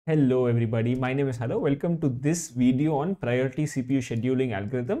Hello everybody, my name is Hello. Welcome to this video on priority CPU scheduling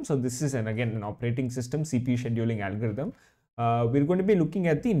algorithm. So this is again an operating system CPU scheduling algorithm. We're going to be looking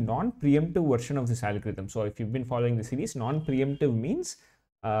at the non-preemptive version of this algorithm. So if you've been following the series, non-preemptive means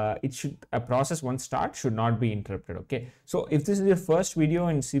a process once starts should not be interrupted. Okay, so if this is your first video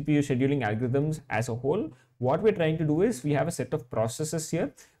in CPU scheduling algorithms as a whole, what we're trying to do is we have a set of processes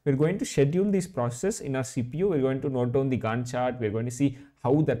here. We're going to schedule these processes in our CPU. We're going to note down the Gantt chart. We're going to see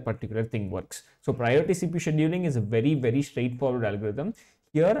how that particular thing works. So priority CPU scheduling is a very straightforward algorithm.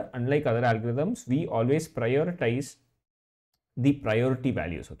 Here, unlike other algorithms, we always prioritize the priority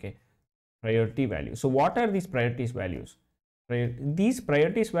values. Okay, priority values. So what are these priorities values? These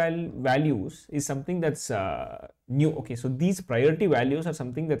priorities values is something that's new. Okay, so these priority values are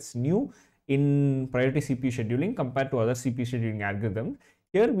something that's new in priority CPU scheduling compared to other CPU scheduling algorithms.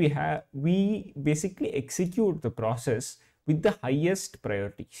 Here we basically execute the process with the highest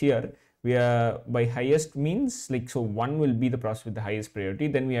priority. Here we are, by highest means like, so 1 will be the process with the highest priority,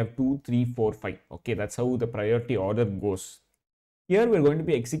 then we have 2, 3, 4, 5. Okay, that's how the priority order goes. Here we're going to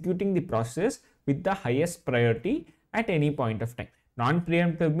be executing the process with the highest priority at any point of time.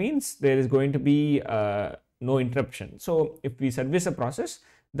 Non-preemptive means there is going to be no interruption. So if we service a process,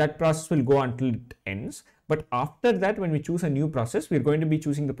 that process will go until it ends. But after that, when we choose a new process, we're going to be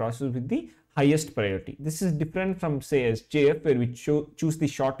choosing the process with the highest priority. This is different from say SJF, where we choose the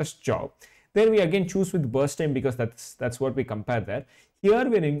shortest job. There we again choose with burst time because that's what we compare there. Here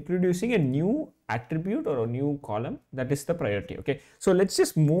we're introducing a new attribute or a new column, that is the priority. Okay, so let's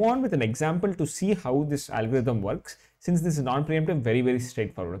just move on with an example to see how this algorithm works. Since this is non-preemptive, very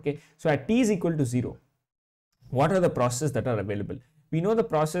straightforward. Okay, so at t is equal to 0, what are the processes that are available? We know the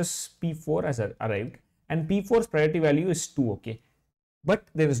process P4 has arrived and P4's priority value is 2. Okay, but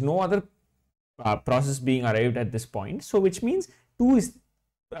there is no other process being arrived at this point. So which means 2 is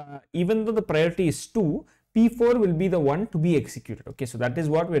even though the priority is 2, P4 will be the one to be executed. Okay, so that is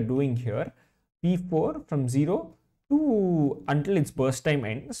what we're doing here. P4 from 0 to until its burst time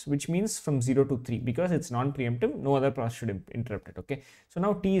ends, which means from 0 to 3, because it's non-preemptive, no other process should interrupt it. Okay, so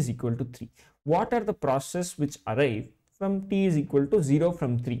now t is equal to 3. What are the processes which arrive from t is equal to 0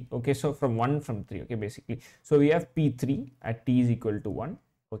 from 3? Okay, so from 1 from 3. Okay, basically, so we have P3 at t is equal to 1.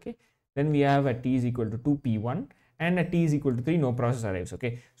 Okay, then we have at t is equal to 2 P1, and at t is equal to 3 no process arrives.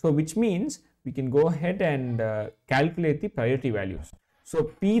 Okay, so which means we can go ahead and calculate the priority values. So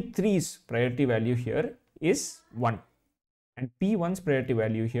P3's priority value here is 1 and P1's priority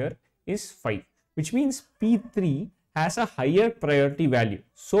value here is 5, which means P3 has a higher priority value.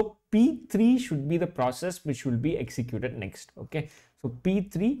 So P3 should be the process which will be executed next. Okay, so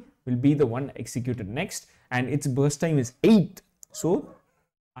P3 will be the one executed next and its burst time is 8. So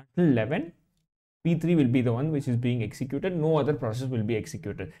until 11, P3 will be the one which is being executed. No other process will be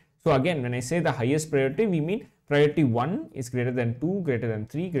executed. So again, when I say the highest priority, we mean priority 1 is greater than 2, greater than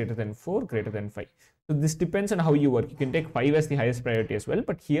 3, greater than 4, greater than 5. So this depends on how you work. You can take 5 as the highest priority as well,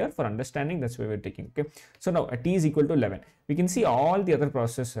 but here for understanding, that's why we're taking. Okay, so now at t is equal to 11, we can see all the other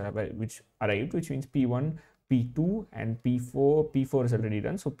processes which arrived, which means P1, P2 and P4. P4 is already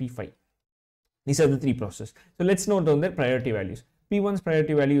done, so P5. These are the three processes. So let's note down their priority values. P1's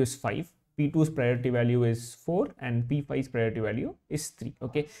priority value is 5. P2's priority value is 4 and P5's priority value is 3.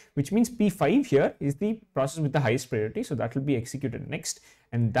 Okay, which means P5 here is the process with the highest priority, so that will be executed next,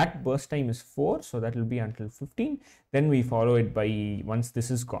 and that burst time is 4, so that will be until 15. Then we follow it by, once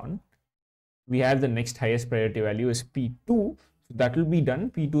this is gone, we have the next highest priority value is P2, so that will be done.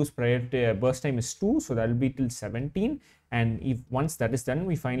 P2's priority burst time is 2, so that will be till 17, and if once that is done,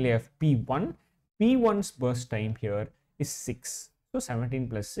 we finally have P1. P1's burst time here is 6. So 17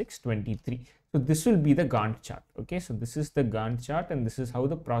 plus 6, 23. So this will be the Gantt chart. Okay, so this is the Gantt chart and this is how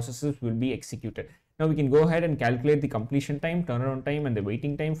the processes will be executed. Now we can go ahead and calculate the completion time, turnaround time and the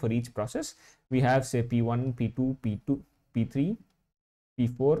waiting time for each process. We have say P1, P2, P2, P3,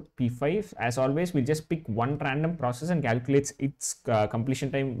 P4, P5. As always, we'll just pick one random process and calculates its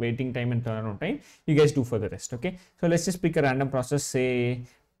completion time, waiting time and turnaround time. You guys do for the rest. Okay, so let's just pick a random process, say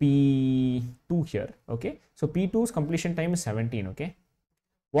P2 here. Okay, so P2's completion time is 17. Okay,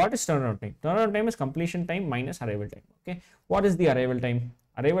 what is turnaround time? Turnaround time is completion time minus arrival time. Okay, what is the arrival time?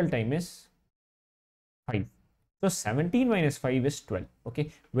 Arrival time is 5. So 17 minus 5 is 12.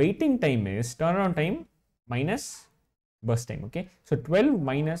 Okay, waiting time is turnaround time minus burst time. Okay, so 12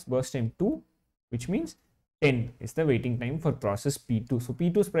 minus burst time 2, which means 10 is the waiting time for process P2. So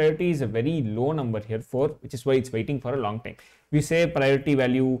P2's priority is a very low number here, 4, which is why it's waiting for a long time. We say priority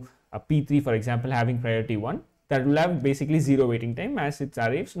value P3, for example, having priority 1, that will have basically 0 waiting time as it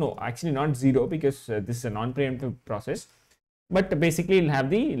arrives. No, actually not 0, because this is a non-preemptive process. but basically it'll have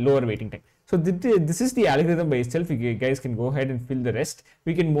the lower waiting time. So this is the algorithm by itself. You guys can go ahead and fill the rest.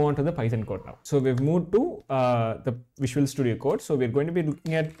 We can move on to the Python code now. So we've moved to the Visual Studio Code. So we're going to be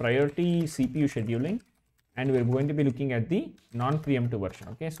looking at priority CPU scheduling, and we're going to be looking at the non-preemptive version.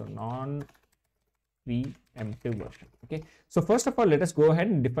 Okay, so non-preemptive version. Okay, so first of all, let us go ahead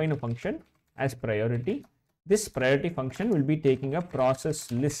and define a function as priority. This priority function will be taking a process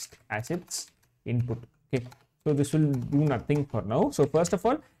list as its input. Okay, so this will do nothing for now. So first of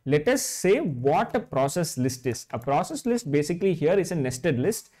all, let us say what a process list is. A process list basically here is a nested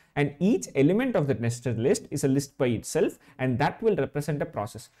list, and each element of the nested list is a list by itself, and that will represent a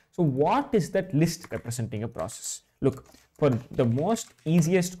process. So what is that list representing a process? Look, for the most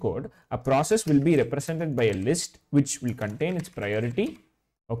easiest code, a process will be represented by a list which will contain its priority.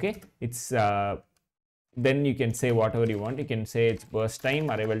 Okay, it's then you can say whatever you want. You can say it's burst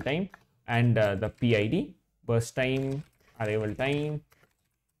time, arrival time, and the PID, burst time, arrival time.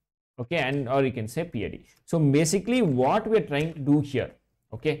 Okay, and or you can say PID. So basically what we are trying to do here,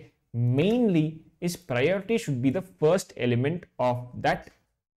 okay, mainly is priority should be the first element of that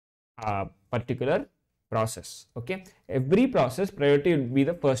particular process. Okay, every process priority will be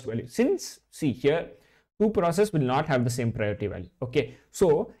the first value. Since see here, two processes will not have the same priority value. Okay,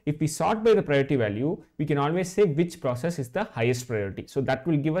 so if we sort by the priority value, we can always say which process is the highest priority. So that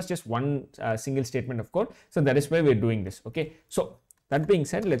will give us just one single statement of code. So that is why we're doing this. Okay, so that being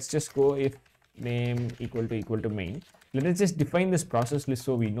said, let's just go if name equal to main. Let us just define this process list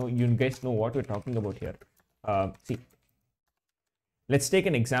so we know, you guys know what we're talking about here. See, let's take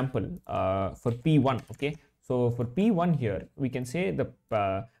an example for P1. Okay, so for P1 here, we can say the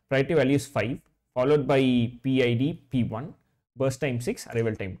priority value is 5, followed by PID P1, burst time 6,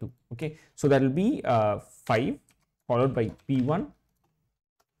 arrival time 2. Okay, so that will be 5 followed by P1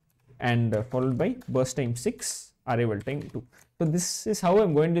 and followed by burst time 6, arrival time 2. So this is how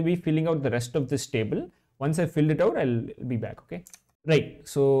I'm going to be filling out the rest of this table. Once I filled it out, I'll be back. Okay, right.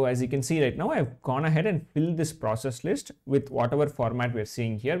 So as you can see right now, I've gone ahead and filled this process list with whatever format we're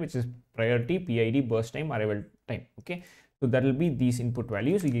seeing here, which is priority, PID, burst time, arrival time. Okay, so that will be these input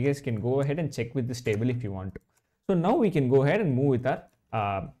values. You guys can go ahead and check with this table if you want to. So now we can go ahead and move with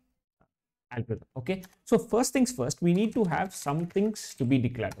our algorithm. Okay, so first things first, we need to have some things to be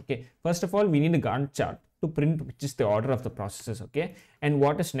declared. Okay, first of all, we need a Gantt chart to print which is the order of the processes. Okay, and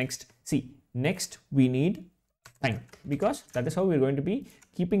what is next? See, next we need time, because that is how we're going to be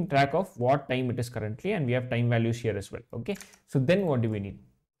keeping track of what time it is currently, and we have time values here as well. Okay, so then what do we need?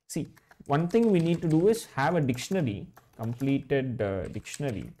 See, one thing we need to do is have a dictionary, completed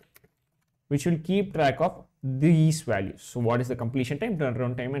dictionary, which will keep track of these values. So what is the completion time,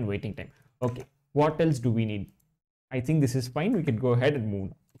 turnaround time, and waiting time? Okay, what else do we need? I think this is fine. We can go ahead and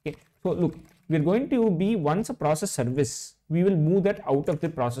move. Okay, so look, we're going to be, once a process service, we will move that out of the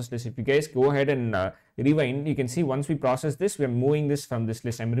process list. If you guys go ahead and rewind, you can see once we process this, we're moving this from this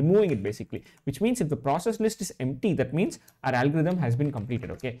list. I'm removing it basically, which means if the process list is empty, that means our algorithm has been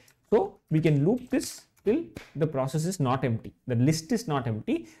completed. Okay, so we can loop this till the process is not empty, the list is not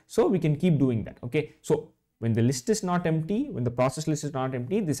empty, so we can keep doing that. Okay, so when the list is not empty, when the process list is not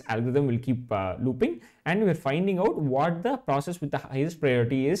empty, this algorithm will keep looping, and we're finding out what the process with the highest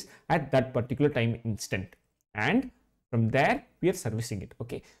priority is at that particular time instant, and from there we are servicing it.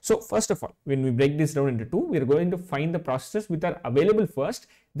 Okay, so first of all, when we break this down into two, we are going to find the processes which are available first,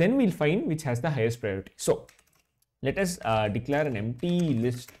 then we'll find which has the highest priority. So let us declare an empty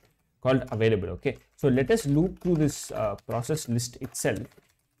list called available. Okay, so let us loop through this process list itself,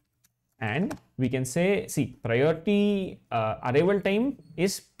 and we can say, see, priority arrival time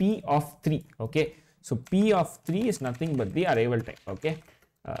is P of 3. Okay, so P of 3 is nothing but the arrival time. Okay,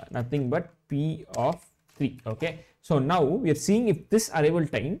 nothing but P of 3. Okay, so now we are seeing if this arrival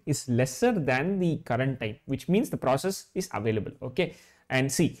time is lesser than the current time, which means the process is available. Okay,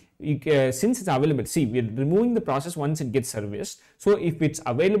 and see, since it's available, see, we're removing the process once it gets serviced. So if it's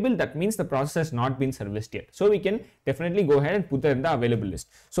available, that means the process has not been serviced yet. So we can definitely go ahead and put that in the available list.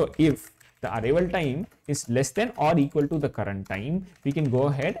 So if the arrival time is less than or equal to the current time, we can go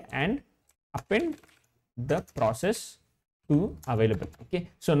ahead and append the process to available. Okay,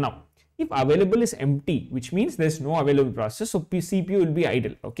 so now if available is empty, which means there's no available process, so CPU will be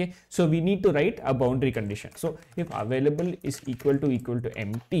idle. Okay, so we need to write a boundary condition. So if available is equal to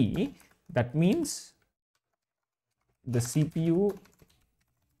empty, that means the CPU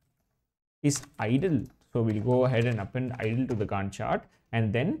is idle. So we'll go ahead and append idle to the Gantt chart,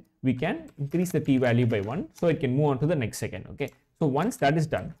 and then we can increase the t value by 1 so it can move on to the next second. Okay, so once that is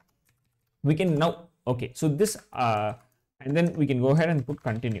done, we can now, okay, so this and then we can go ahead and put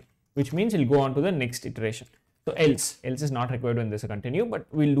continue, which means it'll go on to the next iteration. So else is not required when there's a continue, but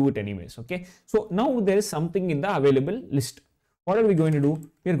we'll do it anyways. Okay. So now there is something in the available list. What are we going to do?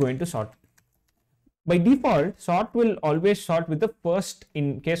 We are going to sort. By default, sort will always sort with the first,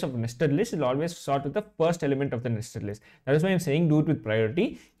 in case of nested list, it will always sort with the first element of the nested list. That is why I'm saying do it with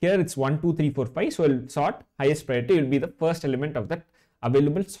priority. Here it's 1, 2, 3, 4, 5. So it'll sort, highest priority will be the first element of that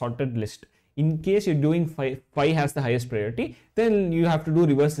available sorted list. In case you're doing 5 has the highest priority, then you have to do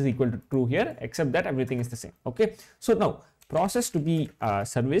reverse is equal to true here, except that everything is the same. Okay. So now process to be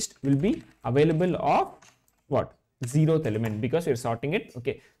serviced will be available of what? 0th element, because we're sorting it.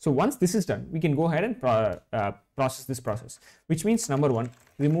 Okay. So once this is done, we can go ahead and process this process, which means number 1,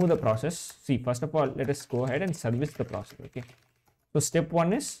 remove the process. See, first of all, let us go ahead and service the process. Okay. So step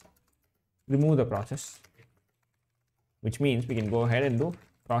 1 is remove the process, which means we can go ahead and do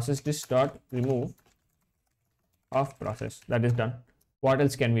process this dot remove of process. That is done. What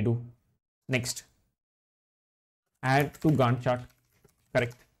else can we do? Next, add to Gantt chart.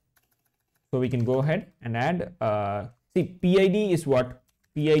 Correct. So we can go ahead and add, see, PID is what?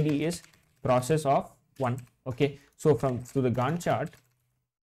 PID is process of 1. Okay. So to the Gantt chart,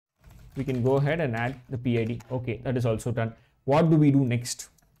 we can go ahead and add the PID. Okay. That is also done. What do we do next?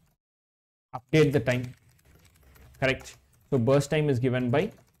 Update the time. Correct. So burst time is given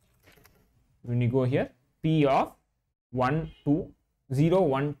by, when you go here, P of 1, 2, 0,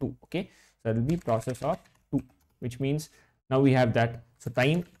 1, 2. Okay. So that will be process of 2, which means now we have that. So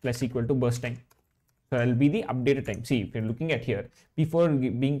time plus equal to burst time. So that will be the updated time. See, if you're looking at here,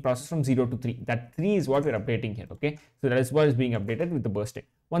 P4 being processed from 0 to 3, that 3 is what we're updating here. Okay. So that is what is being updated with the burst time.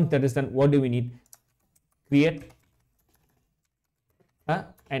 Once that is done, what do we need? Create an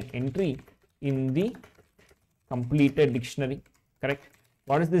entry in the completed dictionary. Correct.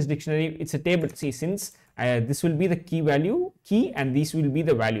 What is this dictionary? It's a table. See, since this will be the key and these will be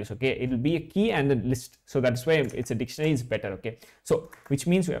the values. Okay, it will be a key and a list. So that's why it's a dictionary is better. Okay, so which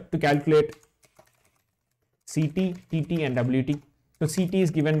means we have to calculate CT, TT and WT. So CT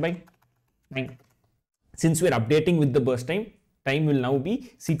is given by 9. Since we're updating with the burst time, time will now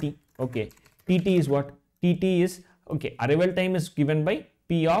be CT. Okay, TT is what? TT is, okay, arrival time is given by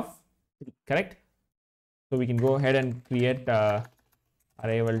P of 3. Correct. So we can go ahead and create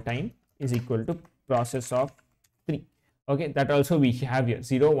arrival time is equal to process of 3. Okay, that also we have here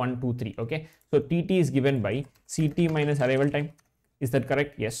 0, 1, 2, 3. Okay, so TT is given by CT minus arrival time. Is that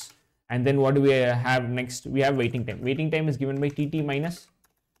correct? Yes. And then what do we have next? We have waiting time. Waiting time is given by TT minus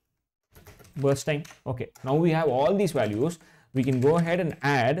burst time. Okay, now we have all these values. We can go ahead and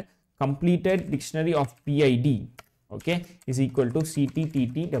add completed dictionary of PID. Okay, is equal to CT,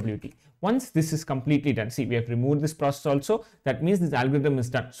 TT, WT. Once this is completely done, see, we have removed this process also. That means this algorithm is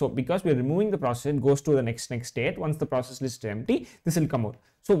done. So because we are removing the process, it goes to the next state. Once the process list is empty, this will come out.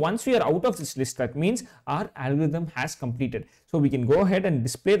 So once we are out of this list, that means our algorithm has completed. So we can go ahead and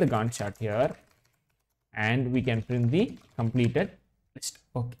display the Gantt chart here, and we can print the completed list.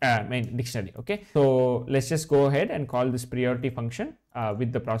 Okay, dictionary. Okay, so let's just go ahead and call this priority function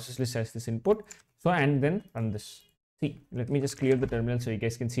with the process list as this input. So and then run this. See, let me just clear the terminal so you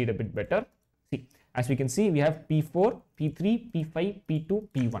guys can see it a bit better. See, as we can see, we have P4, P3, P5, P2,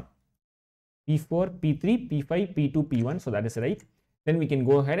 P1. P4, P3, P5, P2, P1. So that is right. Then we can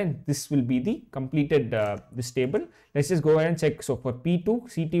go ahead and this will be the completed this table. Let's just go ahead and check. So for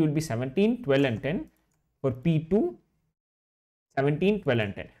P2, CT will be 17, 12 and 10. For P2, 17, 12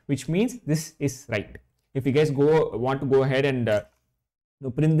 and 10, which means this is right. If you guys want to go ahead and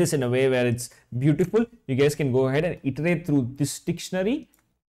print this in a way where it's beautiful, you guys can go ahead and iterate through this dictionary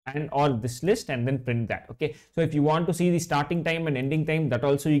and or this list and then print that. Okay, so if you want to see the starting time and ending time, that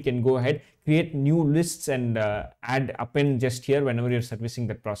also you can go ahead, create new lists and append just here whenever you're servicing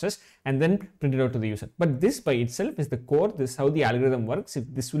that process, and then print it out to the user. But this by itself is the core. This is how the algorithm works. If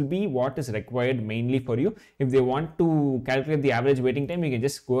this will be what is required mainly for you. If they want to calculate the average waiting time, you can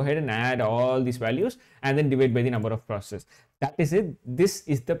just go ahead and add all these values and then divide by the number of processes. That is it. This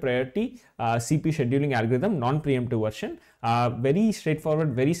is the priority CPU scheduling algorithm, non-preemptive version. Very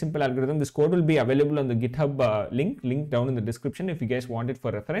straightforward, very simple algorithm. This code will be available on the GitHub link down in the description if you guys want it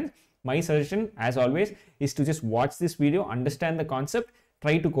for reference. My suggestion, as always, is to just watch this video, understand the concept,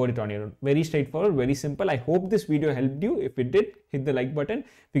 try to code it on your own. Very straightforward, very simple. I hope this video helped you. If it did, hit the like button.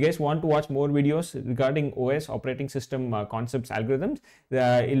 If you guys want to watch more videos regarding OS, operating system concepts, algorithms,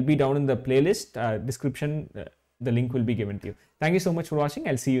 it'll be down in the playlist description. The link will be given to you. Thank you so much for watching.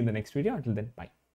 I'll see you in the next video. Until then, bye.